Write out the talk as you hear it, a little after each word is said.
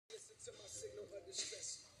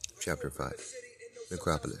Chapter 5.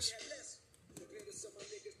 NECROPOLIS.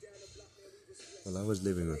 While I was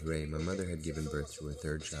living with Ray, my mother had given birth to her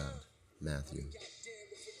third child, Matthew.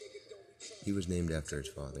 He was named after his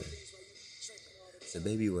father. The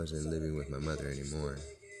baby wasn't living with my mother anymore.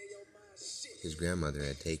 His grandmother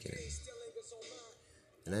had taken him.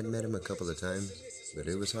 And I'd met him a couple of times, but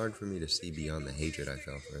it was hard for me to see beyond the hatred I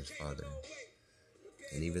felt for his father.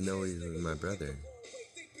 And even though he was my brother,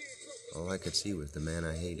 all I could see was the man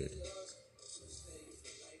I hated.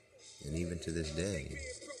 And even to this day,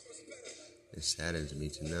 it saddens me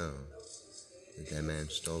to know that man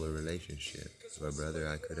stole a relationship of a brother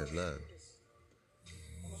I could have loved.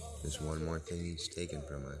 Just one more thing he's taken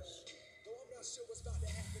from us.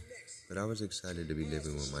 But I was excited to be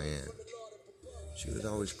living with my aunt. She was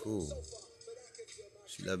always cool.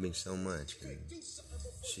 She loved me so much, and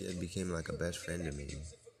she had become like a best friend to me.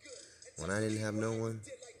 When I didn't have no one,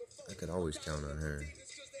 I could always count on her.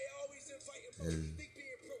 And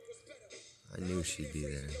I knew she'd be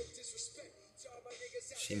there.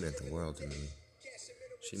 She meant the world to me.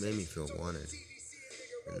 She made me feel wanted,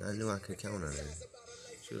 and I knew I could count on her.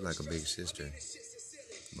 She was like a big sister,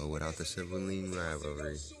 but without the sibling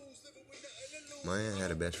rivalry. My aunt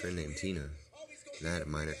had a best friend named Tina, and I had a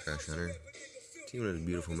minor crush on her. Tina was a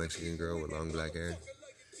beautiful Mexican girl with long black hair.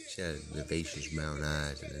 She had vivacious brown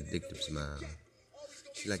eyes and an addictive smile.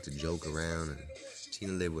 She liked to joke around, and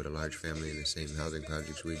Tina lived with a large family in the same housing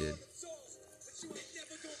projects we did.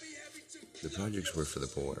 The projects were for the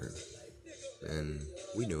poor, and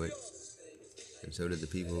we knew it, and so did the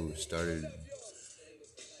people who started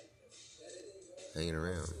hanging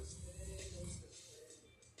around.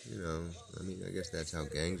 I guess that's how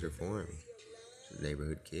gangs are formed. It's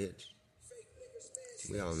neighborhood kids.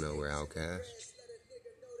 We all know we're outcasts,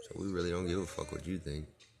 so we really don't give a fuck what you think.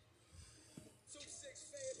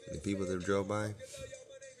 And the people that drove by,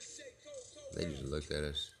 they just looked at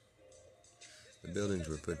us. The buildings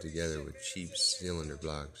were put together with cheap cylinder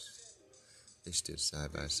blocks. They stood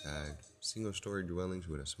side by side, single-story dwellings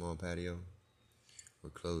with a small patio,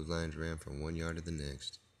 where clotheslines ran from one yard to the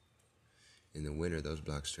next. In the winter, those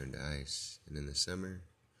blocks turned to ice, and in the summer,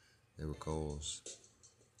 they were coals.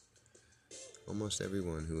 Almost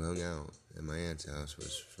everyone who hung out at my aunt's house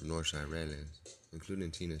was from Northside Redlands, including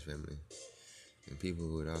Tina's family. And people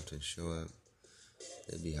who would often show up,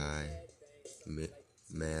 they'd be high,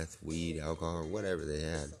 meth, weed, alcohol, whatever they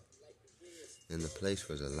had. And the place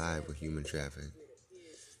was alive with human traffic.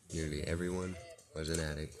 Nearly everyone was an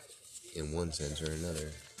addict, in one sense or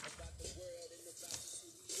another.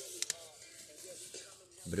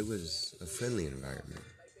 But it was a friendly environment,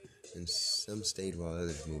 and some stayed while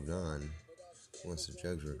others moved on once the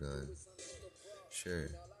drugs were gone. Sure,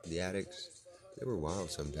 the addicts, they were wild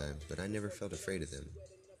sometimes, but I never felt afraid of them.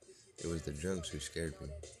 It was the drunks who scared me.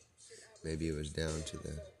 Maybe it was down to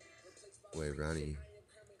the way Ronnie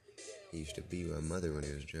used to beat my mother when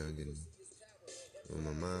he was drunk, and when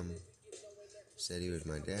my mom said he was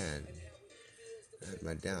my dad, I had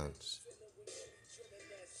my doubts.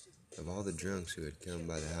 Of all the drunks who had come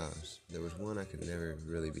by the house, there was one I could never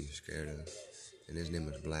really be scared of, and his name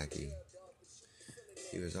was Blackie.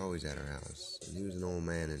 He was always at our house, and he was an old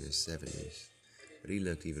man in his 70s, but he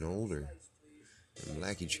looked even older. And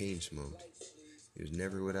Blackie chain smoked. He was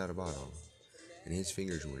never without a bottle, and his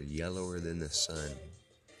fingers were yellower than the sun.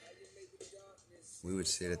 We would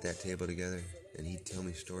sit at that table together, and he'd tell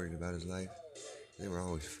me stories about his life. They were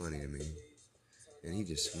always funny to me, and he'd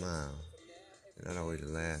just smile. And I'd always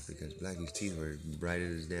laugh because Blackie's teeth were bright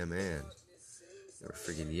as his damn hands. They were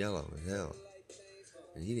freaking yellow as hell.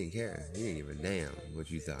 And he didn't care. He didn't give a damn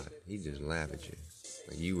what you thought. He'd just laugh at you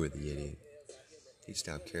like you were the idiot. He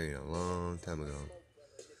stopped caring a long time ago.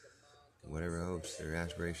 Whatever hopes or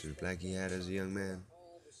aspirations Blackie had as a young man,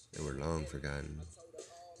 they were long forgotten.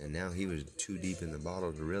 And now he was too deep in the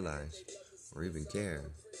bottle to realize, or even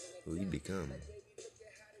care, who he'd become.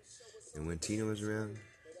 And when Tina was around,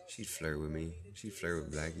 she'd flirt with me. She'd flirt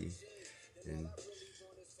with Blackie. And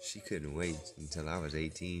she couldn't wait until I was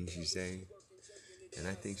 18, she'd say. And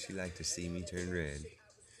I think she liked to see me turn red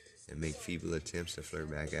and make feeble attempts to flirt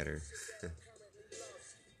back at her.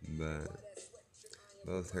 But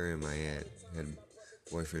both her and my aunt had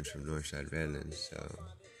boyfriends from Northside Redlands, so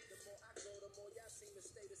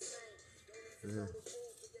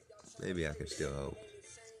maybe I could still hope.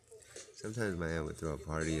 Sometimes my aunt would throw a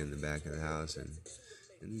party in the back of the house, and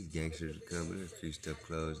these gangsters would come with their creased up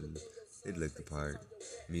clothes, and they'd look the part.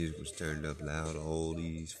 Music was turned up loud,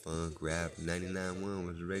 oldies, funk, rap. 99.1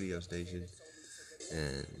 was the radio station,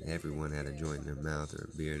 and everyone had a joint in their mouth or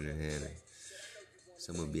a beer in their hand. And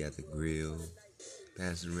some would be at the grill,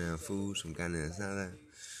 passing around food, some kind of asada.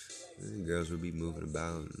 And girls would be moving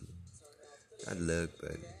about. And I'd look,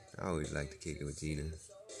 but I always liked to kick it with Tina.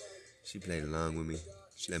 She played along with me.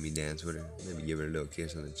 She let me dance with her, maybe give her a little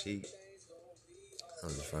kiss on the cheek. That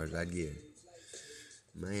was as far as I'd get.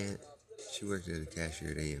 My aunt, she worked as a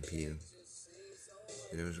cashier at AM/PM,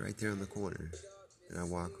 and it was right there on the corner. And I'd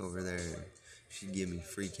walk over there, and she'd give me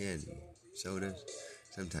free candy, sodas.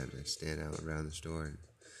 Sometimes I'd stand out around the store,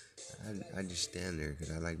 and I'd just stand there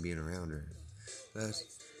because I like being around her. Plus,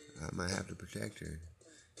 I might have to protect her.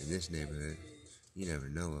 In this neighborhood, you never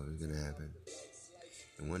know what was going to happen.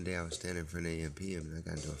 And one day I was standing in front of AM/PM, and I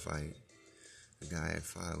got into a fight. The guy I had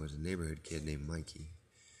fought was a neighborhood kid named Mikey,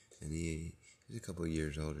 and he was a couple of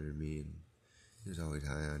years older than me, and he was always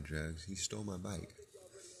high on drugs. He stole my bike,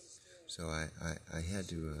 so I had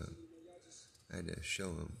to show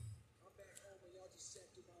him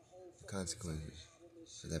the consequences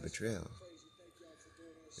of that betrayal.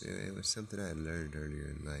 It was something I had learned earlier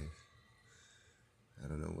in life. I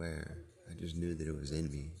don't know where. I just knew that it was in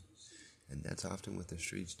me, and that's often what the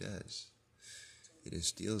streets does. It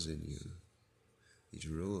instills in you these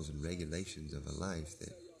rules and regulations of a life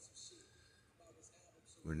that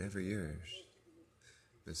were never yours,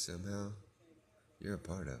 but somehow you're a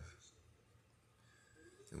part of.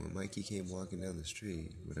 And when Mikey came walking down the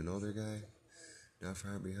street with an older guy, not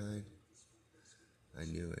far behind, I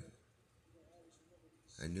knew it.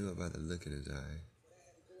 I knew it by the look in his eye.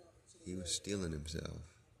 He was steeling himself.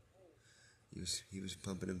 He was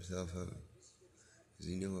pumping himself up because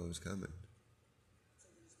he knew what was coming.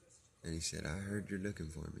 And he said, "I heard you're looking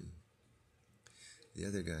for me." The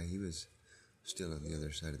other guy, he was still on the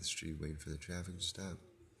other side of the street waiting for the traffic to stop.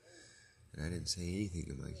 And I didn't say anything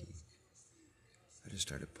to Mikey. I just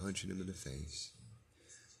started punching him in the face.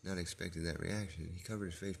 Not expecting that reaction. He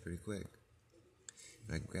covered his face pretty quick.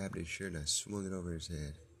 And I grabbed his shirt and I swung it over his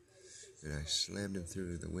head. And I slammed him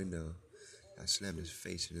through the window. I slammed his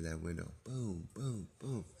face into that window. Boom, boom,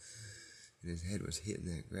 boom. And his head was hitting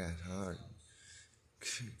that grass hard.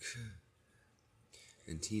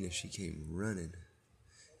 And Tina, she came running.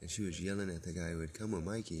 And she was yelling at the guy who had come with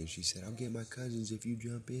Mikey. And she said, "I'll get my cousins if you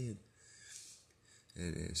jump in."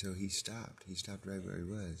 And so he stopped. He stopped right where he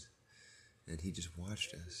was. And he just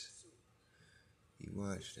watched us. He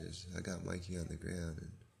watched as I got Mikey on the ground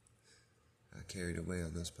and I carried away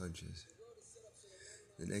on those punches.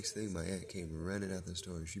 The next thing, my aunt came running out the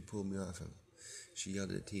store and she pulled me off him. She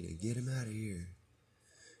yelled at Tina, "Get him out of here."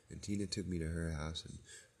 And Tina took me to her house and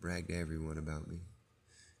bragged to everyone about me.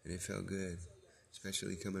 And it felt good,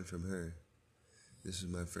 especially coming from her. This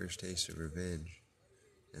was my first taste of revenge,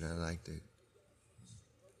 and I liked it.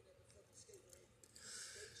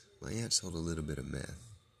 My aunt sold a little bit of meth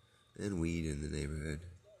and weed in the neighborhood.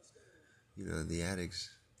 You know, the addicts,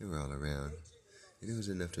 they were all around, and it was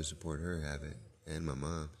enough to support her habit and my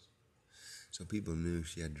mom's. So people knew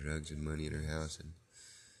she had drugs and money in her house, and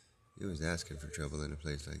it was asking for trouble in a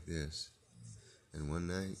place like this. And one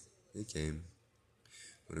night, it came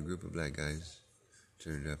when a group of black guys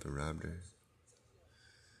turned up and robbed her.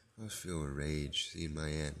 I was filled with rage, seeing my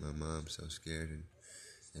aunt and my mom so scared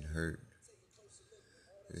and hurt.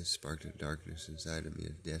 And it sparked a darkness inside of me, a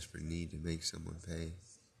desperate need to make someone pay.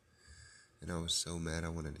 And I was so mad I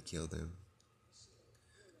wanted to kill them.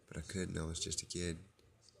 But I couldn't, I was just a kid.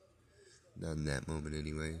 Not in that moment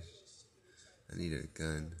anyways. I needed a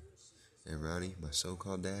gun. And Ronnie, my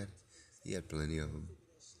so-called dad, he had plenty of them.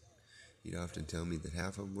 He'd often tell me that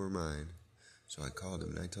half of them were mine. So I called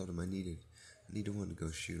him and I told him I needed one to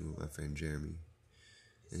go shoot with my friend Jeremy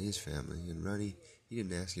and his family. And Ronnie, he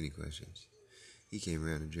didn't ask any questions. He came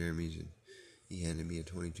around to Jeremy's and he handed me a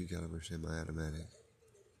 .22 caliber semi-automatic.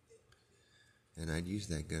 And I'd used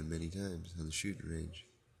that gun many times on the shooting range.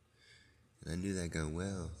 And I knew that gun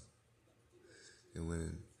well. And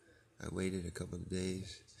when I waited a couple of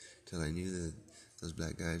days till I knew that those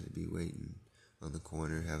black guys would be waiting on the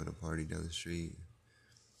corner having a party down the street,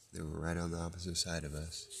 they were right on the opposite side of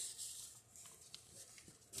us.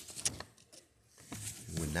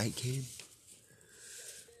 And when night came,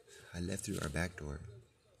 I left through our back door,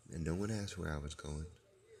 and no one asked where I was going.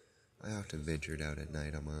 I often ventured out at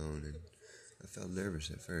night on my own, and I felt nervous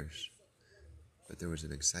at first, but there was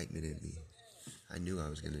an excitement in me. I knew I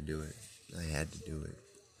was going to do it. I had to do it.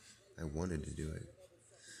 I wanted to do it.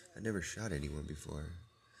 I never shot anyone before,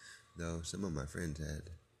 though some of my friends had,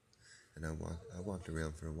 and I walked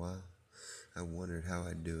around for a while. I wondered how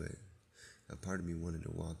I'd do it. A part of me wanted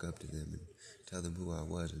to walk up to them and tell them who I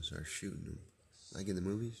was and start shooting them, like in the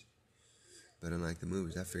movies. But unlike the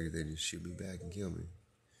movies, I figured they'd just shoot me back and kill me.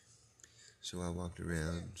 So I walked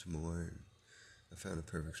around some more, and I found a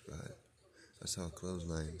perfect spot. I saw a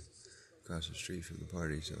clothesline across the street from the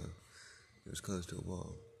party, so it was close to a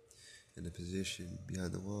wall. In a position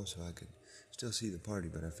behind the wall so I could still see the party,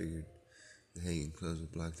 but I figured the hanging clothes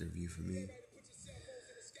would block their view for me.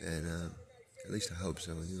 And at least I hope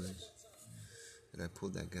so anyways. And I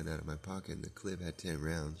pulled that gun out of my pocket, and the clip had 10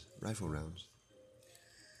 rounds, rifle rounds.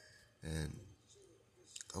 And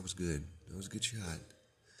I was good. I was a good shot.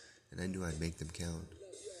 And I knew I'd make them count.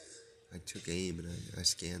 I took aim, and I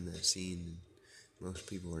scanned that scene, and most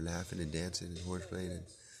people were laughing and dancing and horseplaying, and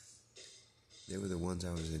they were the ones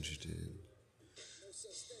I was interested in.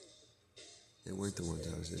 They weren't the ones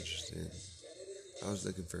I was interested in. I was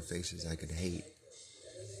looking for faces I could hate.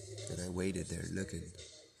 And I waited there looking.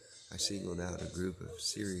 I singled out a group of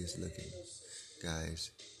serious-looking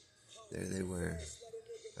guys. There they were.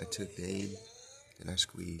 I took the aim, and I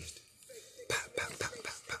squeezed. Pow, pow, pow,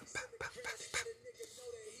 pow, pow, pow, pow, pow, pow.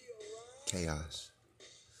 Chaos.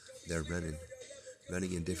 They're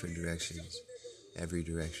running in different directions, every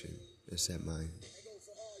direction except mine.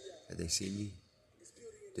 Had they seen me?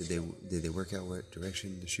 Did they work out what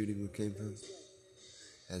direction the shooting came from?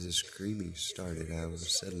 As the screaming started, I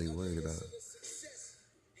was suddenly worried about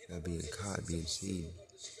being caught, being seen,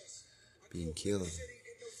 being killed.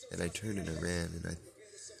 And I turned and I ran, and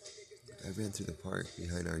I ran through the park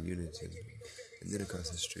behind our units, and then across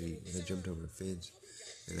the street, and I jumped over a fence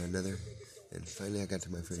and another, and finally I got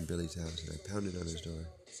to my friend Billy's house, and I pounded on his door,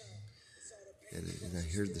 and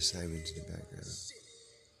I heard the sirens in the background.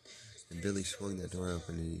 And Billy swung that door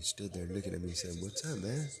open, and he stood there looking at me and said, "What's up,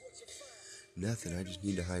 man?" "Nothing, I just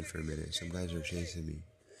need to hide for a minute. Some guys are chasing me."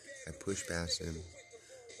 I pushed past him,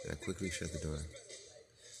 and I quickly shut the door.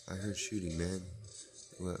 "I heard shooting, man.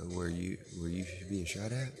 Were you being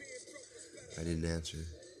shot at?" I didn't answer.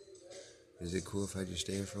 "Is it cool if I just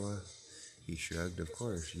stay here for a while?" He shrugged. "Of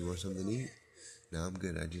course. You want something to eat?" "No, I'm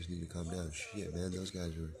good. I just need to calm down." "Shit, man, those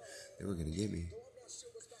guys were gonna get me."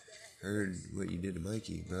 "Heard what you did to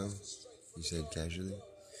Mikey, bro," he said casually.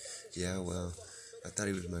 "Yeah, well, I thought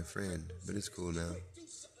he was my friend, but it's cool now.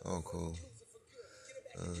 All cool.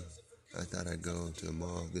 I thought I'd go to the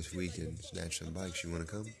mall this week and snatch some bikes. You wanna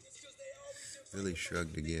come?" Billy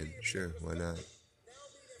shrugged again. "Sure, why not?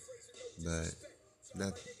 But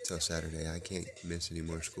not till Saturday. I can't miss any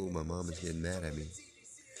more school. My mom is getting mad at me."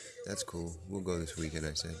 "That's cool. We'll go this weekend,"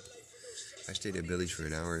 I said. I stayed at Billy's for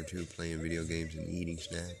an hour or two playing video games and eating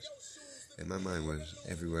snacks, and my mind was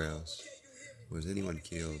everywhere else. Was anyone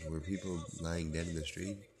killed? Were people lying dead in the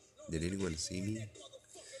street? Did anyone see me?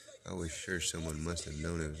 I was sure someone must have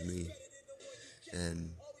known it was me,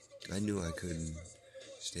 and I knew I couldn't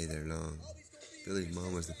stay there long. Billy's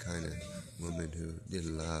mom was the kind of woman who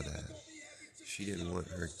didn't allow that. She didn't want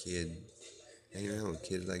her kid hanging around with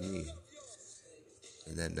kids like me.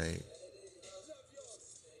 And that night,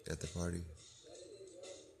 at the party,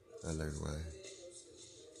 I learned why.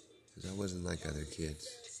 Because I wasn't like other kids.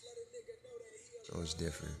 I was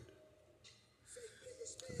different.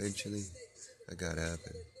 Eventually, I got up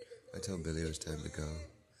and I told Billy it was time to go.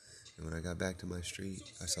 And when I got back to my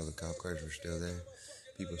street, I saw the cop cars were still there.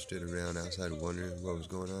 People stood around outside wondering what was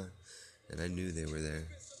going on, and I knew they were there.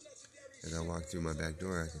 As I walked through my back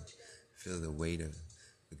door, I could feel the weight of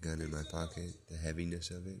the gun in my pocket, the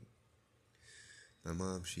heaviness of it. My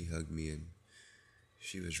mom, she hugged me, and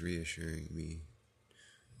she was reassuring me.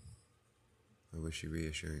 Or was she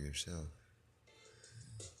reassuring herself?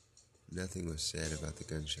 Nothing was said about the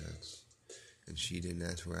gunshots, and she didn't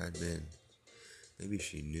ask where I'd been. Maybe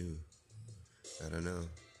she knew. I don't know.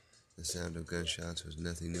 The sound of gunshots was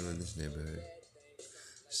nothing new in this neighborhood.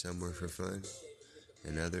 Some were for fun,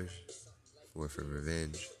 and others were for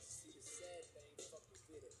revenge.